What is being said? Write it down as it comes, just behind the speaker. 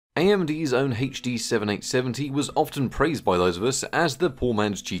AMD's own HD 7870 was often praised by those of us as the poor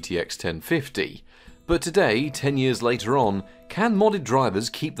man's GTX 1050. But today, 10 years later on, can modded drivers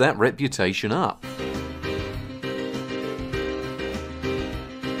keep that reputation up?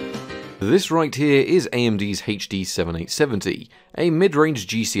 This right here is AMD's HD 7870, a mid-range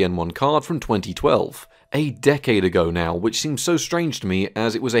GCN1 card from 2012, a decade ago now, which seems so strange to me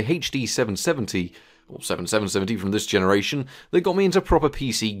as it was a HD 770 or 7770 from this generation that got me into proper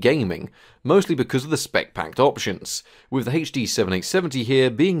PC gaming, mostly because of the spec-packed options, with the HD 7870 here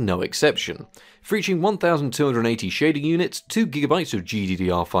being no exception. Featuring 1280 shading units, 2GB of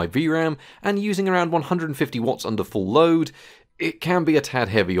GDDR5 VRAM, and using around 150 watts under full load, it can be a tad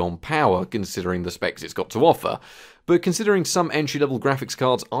heavy on power considering the specs it's got to offer. But considering some entry-level graphics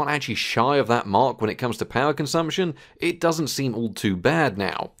cards aren't actually shy of that mark when it comes to power consumption, it doesn't seem all too bad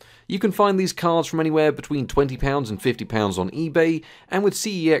now. You can find these cards from anywhere between £20 and £50 on eBay, and with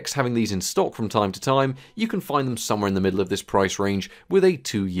CEX having these in stock from time to time, you can find them somewhere in the middle of this price range with a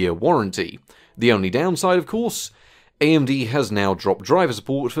 2-year warranty. The only downside, of course, AMD has now dropped driver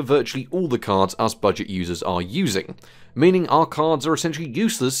support for virtually all the cards us budget users are using, meaning our cards are essentially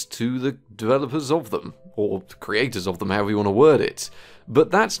useless to the developers of them, or the creators of them, however you want to word it.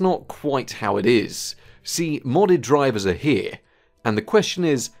 But that's not quite how it is. See, modded drivers are here, and the question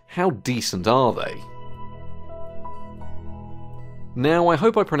is, how decent are they? Now, I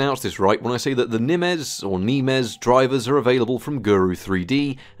hope I pronounced this right when I say that the Nimes drivers are available from Guru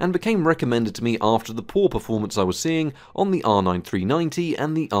 3D and became recommended to me after the poor performance I was seeing on the R9 390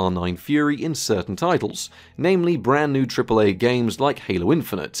 and the R9 Fury in certain titles, namely brand new AAA games like Halo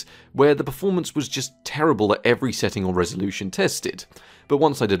Infinite, where the performance was just terrible at every setting or resolution tested. But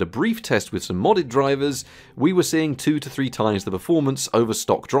once I did a brief test with some modded drivers, we were seeing 2 to 3 times the performance over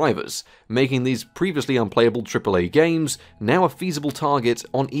stock drivers, making these previously unplayable AAA games now a feasible target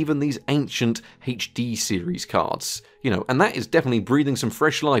on even these ancient HD series cards. And that is definitely breathing some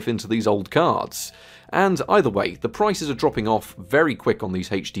fresh life into these old cards. And either way, the prices are dropping off very quick on these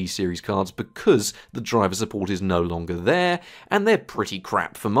HD series cards because the driver support is no longer there, and they're pretty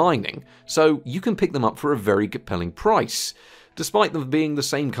crap for mining, so you can pick them up for a very compelling price, despite them being the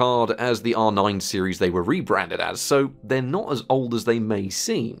same card as the R9 series they were rebranded as, so they're not as old as they may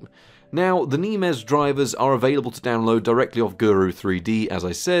seem. Now, the Nimes drivers are available to download directly off Guru 3D, as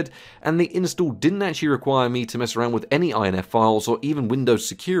I said, and the install didn't actually require me to mess around with any INF files or even Windows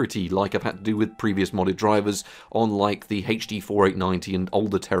security like I've had to do with previous modded drivers on like the HD 4890 and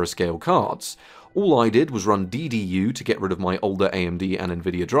older Terascale cards. All I did was run DDU to get rid of my older AMD and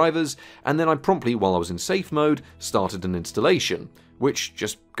Nvidia drivers, and then I promptly, while I was in safe mode, started an installation, which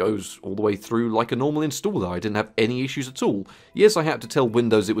just goes all the way through like a normal installer. I didn't have any issues at all. Yes, I had to tell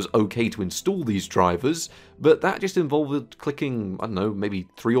Windows it was okay to install these drivers, but that just involved clicking, I don't know, maybe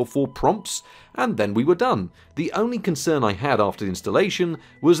 3 or 4 prompts, and then we were done. The only concern I had after the installation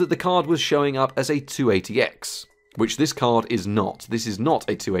was that the card was showing up as a 280X. Which this card is not. This is not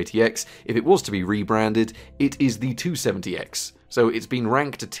a 280X. If it was to be rebranded, it is the 270X. So it's been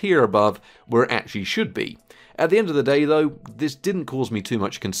ranked a tier above where it actually should be. At the end of the day though, this didn't cause me too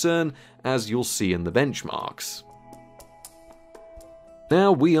much concern, as you'll see in the benchmarks.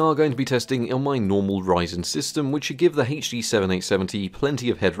 Now we are going to be testing on my normal Ryzen system, which should give the HD 7870 plenty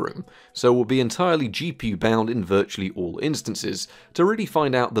of headroom, so we'll be entirely GPU bound in virtually all instances, to really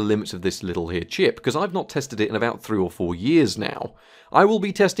find out the limits of this little here chip, because I've not tested it in about 3 or 4 years now. I will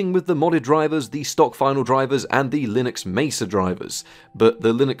be testing with the modded drivers, the stock final drivers, and the Linux Mesa drivers, but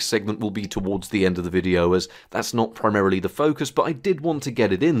the Linux segment will be towards the end of the video as that's not primarily the focus, but I did want to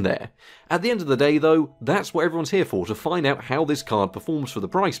get it in there. At the end of the day though, that's what everyone's here for, to find out how this card performs for the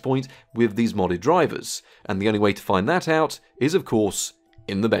price point with these modded drivers, and the only way to find that out is of course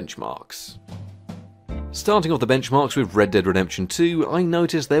in the benchmarks. Starting off the benchmarks with Red Dead Redemption 2, I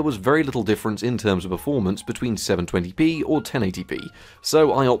noticed there was very little difference in terms of performance between 720p or 1080p,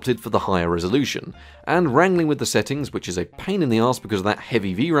 so I opted for the higher resolution. And wrangling with the settings, which is a pain in the arse because of that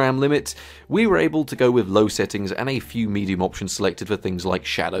heavy VRAM limit, we were able to go with low settings and a few medium options selected for things like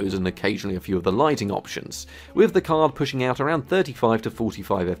shadows and occasionally a few of the lighting options, with the card pushing out around 35 to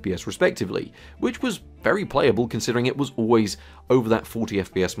 45 FPS respectively, which was very playable considering it was always over that 40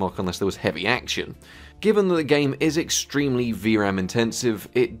 FPS mark unless there was heavy action. Given that the game is extremely VRAM intensive,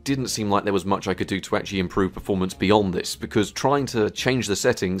 it didn't seem like there was much I could do to actually improve performance beyond this, because trying to change the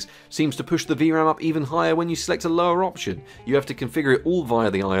settings seems to push the VRAM up even higher when you select a lower option. You have to configure it all via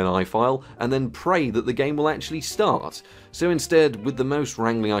the INI file and then pray that the game will actually start. So instead, with the most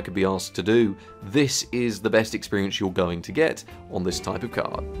wrangling I could be asked to do, this is the best experience you're going to get on this type of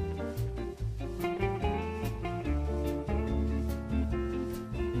card.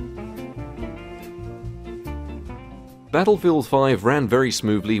 Battlefield 5 ran very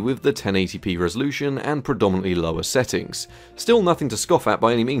smoothly with the 1080p resolution and predominantly lower settings. Still nothing to scoff at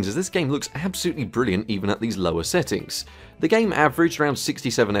by any means, as this game looks absolutely brilliant even at these lower settings. The game averaged around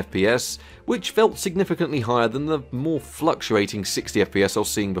 67 FPS, which felt significantly higher than the more fluctuating 60 FPS I was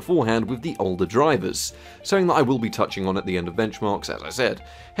seeing beforehand with the older drivers, something that I will be touching on at the end of benchmarks, as I said.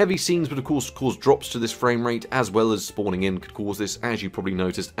 Heavy scenes would of course cause drops to this frame rate, as well as spawning in could cause this, as you probably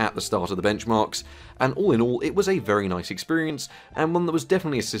noticed at the start of the benchmarks, and all in all it was a very nice experience, and one that was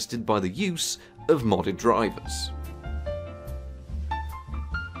definitely assisted by the use of modded drivers.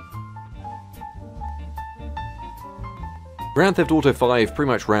 Grand Theft Auto 5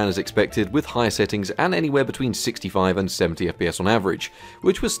 pretty much ran as expected, with higher settings and anywhere between 65 and 70 FPS on average,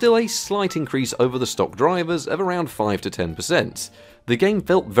 which was still a slight increase over the stock drivers of around 5 to 10%. The game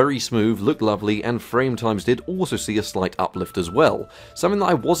felt very smooth, looked lovely, and frame times did also see a slight uplift as well, something that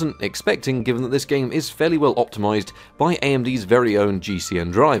I wasn't expecting given that this game is fairly well optimised by AMD's very own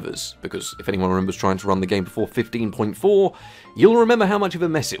GCN drivers, because if anyone remembers trying to run the game before 15.4, you'll remember how much of a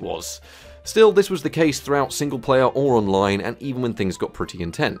mess it was. Still, this was the case throughout single player or online, and even when things got pretty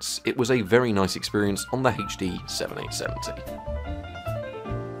intense, it was a very nice experience on the HD 7870.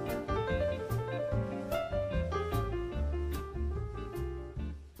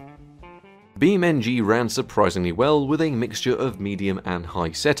 BeamNG ran surprisingly well with a mixture of medium and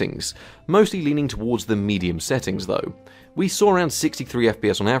high settings, mostly leaning towards the medium settings though. We saw around 63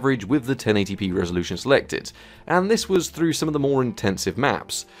 FPS on average with the 1080p resolution selected, and this was through some of the more intensive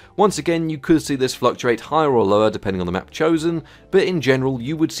maps. Once again, you could see this fluctuate higher or lower depending on the map chosen, but in general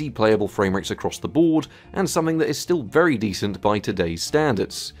you would see playable frame rates across the board, and something that is still very decent by today's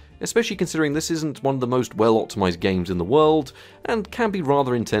standards, especially considering this isn't one of the most well-optimized games in the world, and can be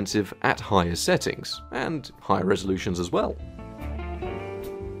rather intensive at higher settings, and higher resolutions as well.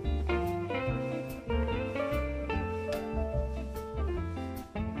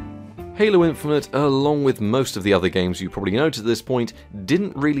 Halo Infinite, along with most of the other games you probably know to this point,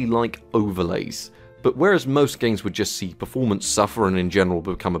 didn't really like overlays. But whereas most games would just see performance suffer and in general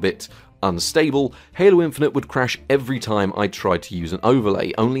become a bit unstable, Halo Infinite would crash every time I tried to use an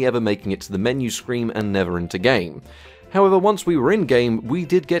overlay, only ever making it to the menu screen and never into game. However, once we were in game, we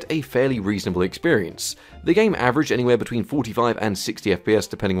did get a fairly reasonable experience. The game averaged anywhere between 45 and 60 FPS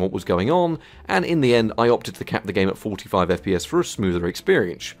depending on what was going on, and in the end I opted to cap the game at 45 FPS for a smoother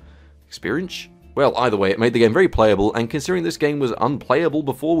experience. Well, either way, it made the game very playable, and considering this game was unplayable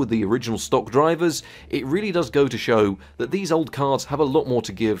before with the original stock drivers, it really does go to show that these old cards have a lot more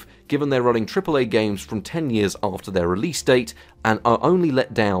to give, given they're running AAA games from 10 years after their release date, and are only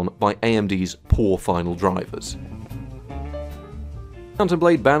let down by AMD's poor final drivers. Mount &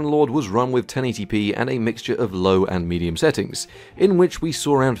 Blade Bannerlord was run with 1080p and a mixture of low and medium settings, in which we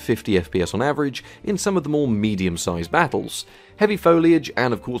saw around 50 FPS on average in some of the more medium-sized battles. Heavy foliage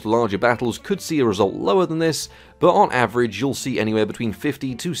and of course larger battles could see a result lower than this, but on average you'll see anywhere between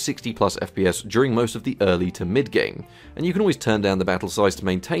 50 to 60 plus FPS during most of the early to mid game, and you can always turn down the battle size to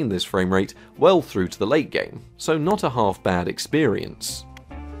maintain this frame rate well through to the late game, so not a half bad experience.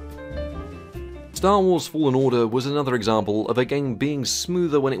 Star Wars Fallen Order was another example of a game being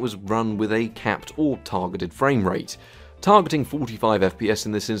smoother when it was run with a capped or targeted frame rate. Targeting 45 FPS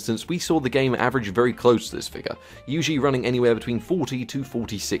in this instance, we saw the game average very close to this figure, usually running anywhere between 40 to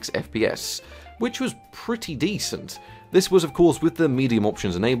 46 FPS, which was pretty decent. This was of course with the medium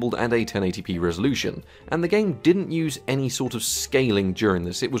options enabled and a 1080p resolution, and the game didn't use any sort of scaling during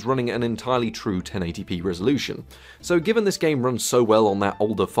this, it was running an entirely true 1080p resolution. So given this game runs so well on that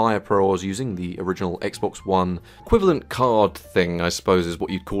older Fire Pro I was using, the original Xbox One equivalent card thing I suppose is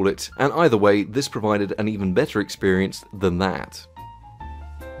what you'd call it, and either way this provided an even better experience than that.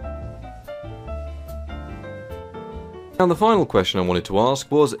 Now the final question I wanted to ask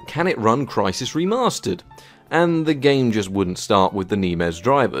was, can it run Crysis Remastered? And the game just wouldn't start with the Nemez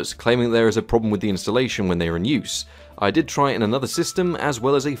drivers, claiming there is a problem with the installation when they are in use. I did try it in another system, as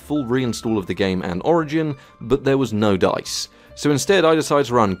well as a full reinstall of the game and Origin, but there was no dice. So instead I decided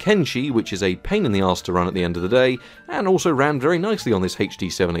to run Kenshi, which is a pain in the arse to run at the end of the day, and also ran very nicely on this HD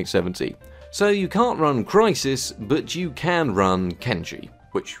 7870. So you can't run Crysis, but you can run Kenshi,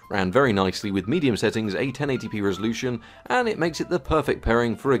 which ran very nicely with medium settings, a 1080p resolution, and it makes it the perfect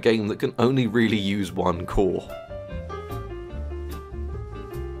pairing for a game that can only really use one core.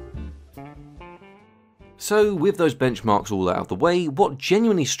 So with those benchmarks all out of the way, what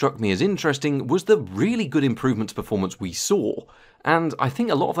genuinely struck me as interesting was the really good improvement to performance we saw. And I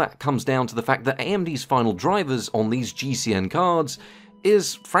think a lot of that comes down to the fact that AMD's final drivers on these GCN cards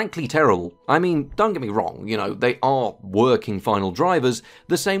is frankly terrible. I mean, don't get me wrong, you know, they are working final drivers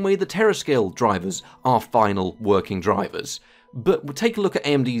the same way the Terascale drivers are final working drivers. But take a look at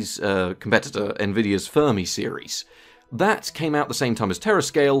AMD's competitor, Nvidia's Fermi series. That came out the same time as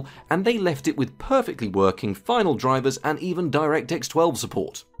Terascale, and they left it with perfectly working final drivers and even DirectX 12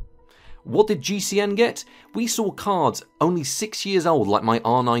 support. What did GCN get? We saw cards only 6 years old like my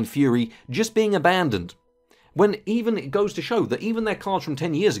R9 Fury just being abandoned. When even it goes to show that even their cards from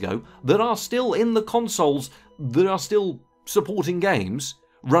 10 years ago that are still in the consoles, that are still supporting games,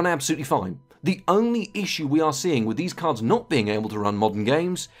 run absolutely fine. The only issue we are seeing with these cards not being able to run modern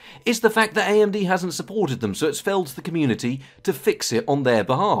games is the fact that AMD hasn't supported them, so it's fell to the community to fix it on their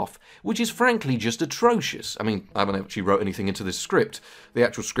behalf, which is frankly just atrocious. I mean, I haven't actually wrote anything into this script. The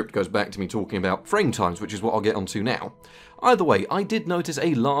actual script goes back to me talking about frame times, which is what I'll get onto now. Either way, I did notice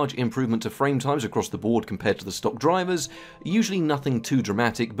a large improvement to frame times across the board compared to the stock drivers, usually nothing too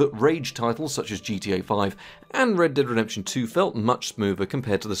dramatic, but rage titles such as GTA 5 and Red Dead Redemption 2 felt much smoother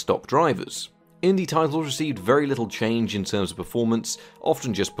compared to the stock drivers. Indie titles received very little change in terms of performance,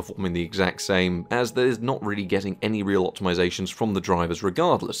 often just performing the exact same, as there's not really getting any real optimizations from the drivers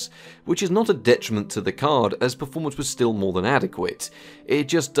regardless, which is not a detriment to the card as performance was still more than adequate. It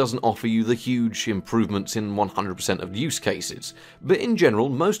just doesn't offer you the huge improvements in 100% of use cases. But in general,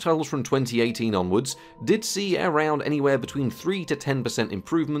 most titles from 2018 onwards did see around anywhere between 3 to 10%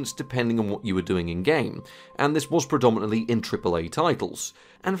 improvements depending on what you were doing in game, and this was predominantly in AAA titles.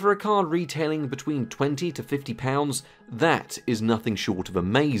 And for a card retailing between £20 to £50, that is nothing short of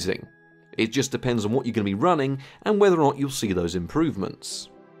amazing. It just depends on what you're going to be running and whether or not you'll see those improvements.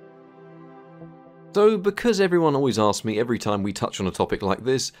 So, because everyone always asks me every time we touch on a topic like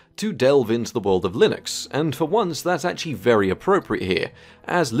this to delve into the world of Linux, and for once that's actually very appropriate here,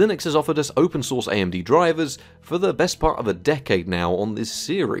 as Linux has offered us open source AMD drivers for the best part of a decade now on this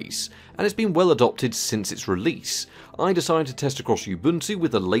series, and it's been well adopted since its release. I decided to test across Ubuntu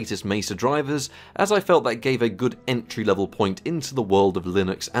with the latest Mesa drivers, as I felt that gave a good entry-level point into the world of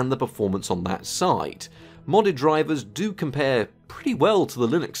Linux and the performance on that side. Modded drivers do compare pretty well to the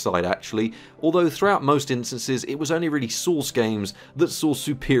Linux side actually, although throughout most instances it was only really source games that saw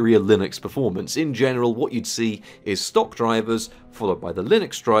superior Linux performance. In general, what you'd see is stock drivers, followed by the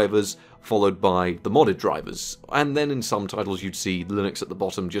Linux drivers, followed by the modded drivers, and then in some titles you'd see Linux at the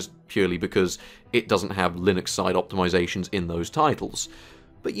bottom just purely because it doesn't have Linux side optimizations in those titles.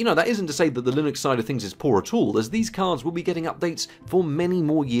 But you know, that isn't to say that the Linux side of things is poor at all, as these cards will be getting updates for many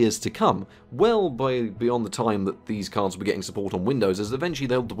more years to come, well beyond the time that these cards will be getting support on Windows, as eventually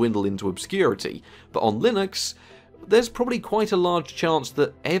they'll dwindle into obscurity. But on Linux, there's probably quite a large chance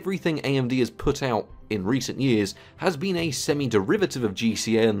that everything AMD has put out in recent years has been a semi-derivative of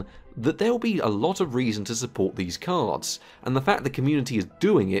GCN, that there will be a lot of reason to support these cards, and the fact the community is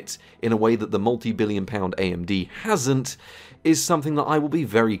doing it in a way that the multi-billion pound AMD hasn't is something that I will be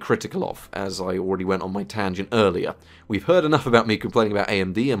very critical of, as I already went on my tangent earlier. We've heard enough about me complaining about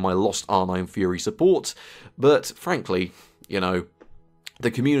AMD and my lost R9 Fury support, but frankly, you know,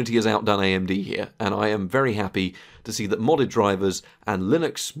 the community has outdone AMD here, and I am very happy to see that modded drivers and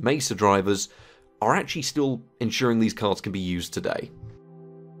Linux Mesa drivers are actually still ensuring these cards can be used today.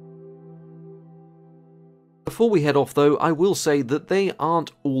 Before we head off though, I will say that they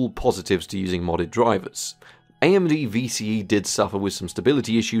aren't all positives to using modded drivers. AMD VCE did suffer with some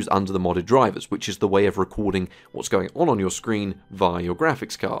stability issues under the modded drivers, which is the way of recording what's going on your screen via your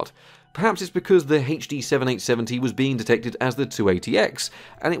graphics card. Perhaps it's because the HD 7870 was being detected as the 280X,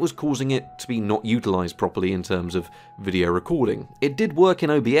 and it was causing it to be not utilised properly in terms of video recording. It did work in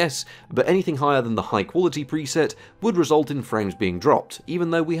OBS, but anything higher than the high quality preset would result in frames being dropped,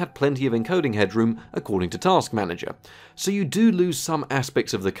 even though we had plenty of encoding headroom according to Task Manager. So you do lose some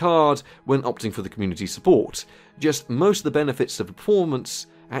aspects of the card when opting for the community support. Just most of the benefits of performance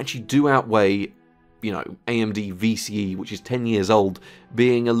actually do outweigh, you know, AMD VCE, which is 10 years old,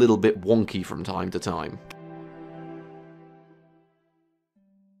 being a little bit wonky from time to time.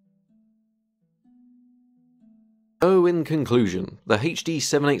 So in conclusion, the HD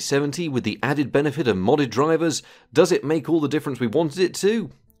 7870 with the added benefit of modded drivers, does it make all the difference we wanted it to?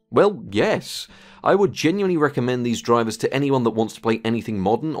 Well, yes. I would genuinely recommend these drivers to anyone that wants to play anything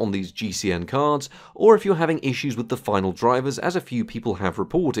modern on these GCN cards, or if you're having issues with the final drivers, as a few people have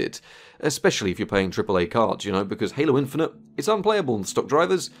reported. Especially if you're playing AAA cards, you know, because Halo Infinite, it's unplayable on the stock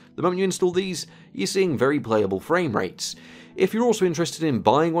drivers. The moment you install these, you're seeing very playable frame rates. If you're also interested in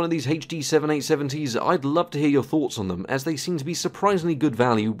buying one of these HD 7870s, I'd love to hear your thoughts on them, as they seem to be surprisingly good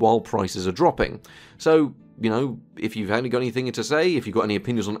value while prices are dropping. So, you know, if you've got anything to say, if you've got any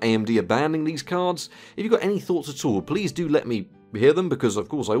opinions on AMD abandoning these cards, if you've got any thoughts at all, please do let me hear them, because of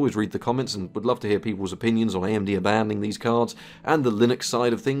course I always read the comments and would love to hear people's opinions on AMD abandoning these cards, and the Linux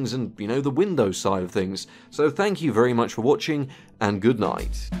side of things, and, you know, the Windows side of things. So thank you very much for watching, and good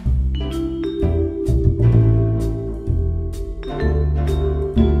night.